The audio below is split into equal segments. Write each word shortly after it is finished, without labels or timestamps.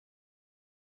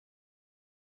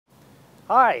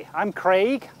Hi, I'm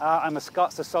Craig. I'm a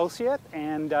Scott's associate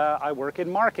and I work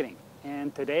in marketing.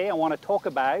 And today I want to talk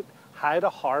about how to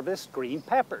harvest green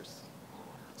peppers.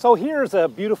 So here's a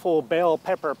beautiful bell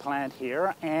pepper plant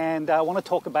here, and I want to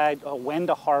talk about when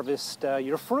to harvest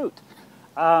your fruit.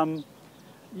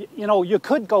 You know, you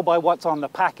could go by what's on the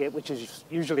packet, which is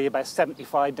usually about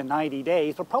 75 to 90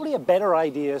 days, but probably a better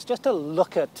idea is just to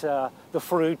look at the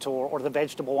fruit or the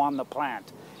vegetable on the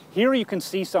plant. Here you can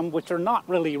see some which are not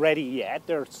really ready yet.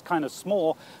 They're kind of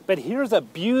small, but here's a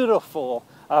beautiful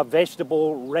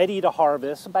vegetable ready to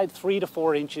harvest, about 3 to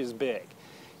 4 inches big.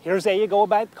 Here's how you go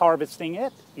about harvesting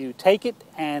it. You take it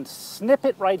and snip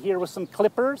it right here with some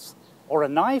clippers or a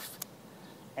knife,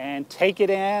 and take it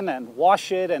in and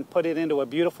wash it and put it into a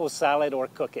beautiful salad or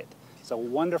cook it. It's a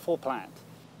wonderful plant.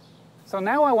 So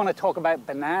now I want to talk about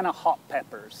banana hot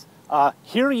peppers.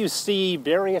 Here you see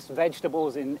various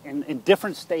vegetables in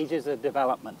different stages of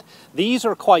development. These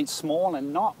are quite small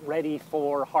and not ready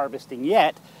for harvesting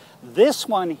yet. This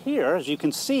one here, as you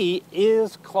can see,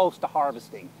 is close to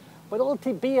harvesting. But it'll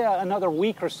be another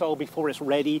week or so before it's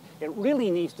ready. It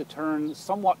really needs to turn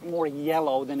somewhat more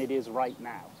yellow than it is right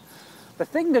now. The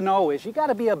thing to know is you got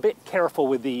to be a bit careful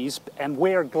with these and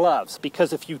wear gloves,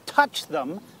 because if you touch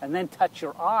them and then touch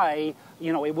your eye,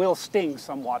 you know, it will sting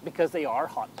somewhat because they are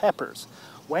hot peppers.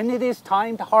 When it is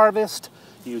time to harvest,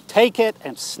 you take it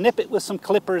and snip it with some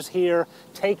clippers here,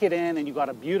 take it in, and you've got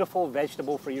a beautiful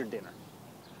vegetable for your dinner.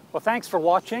 Well, thanks for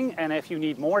watching, and if you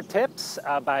need more tips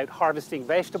about harvesting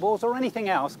vegetables or anything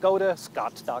else, go to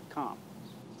scotts.com.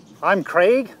 I'm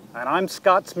Craig, and I'm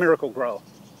Scott's Miracle-Gro.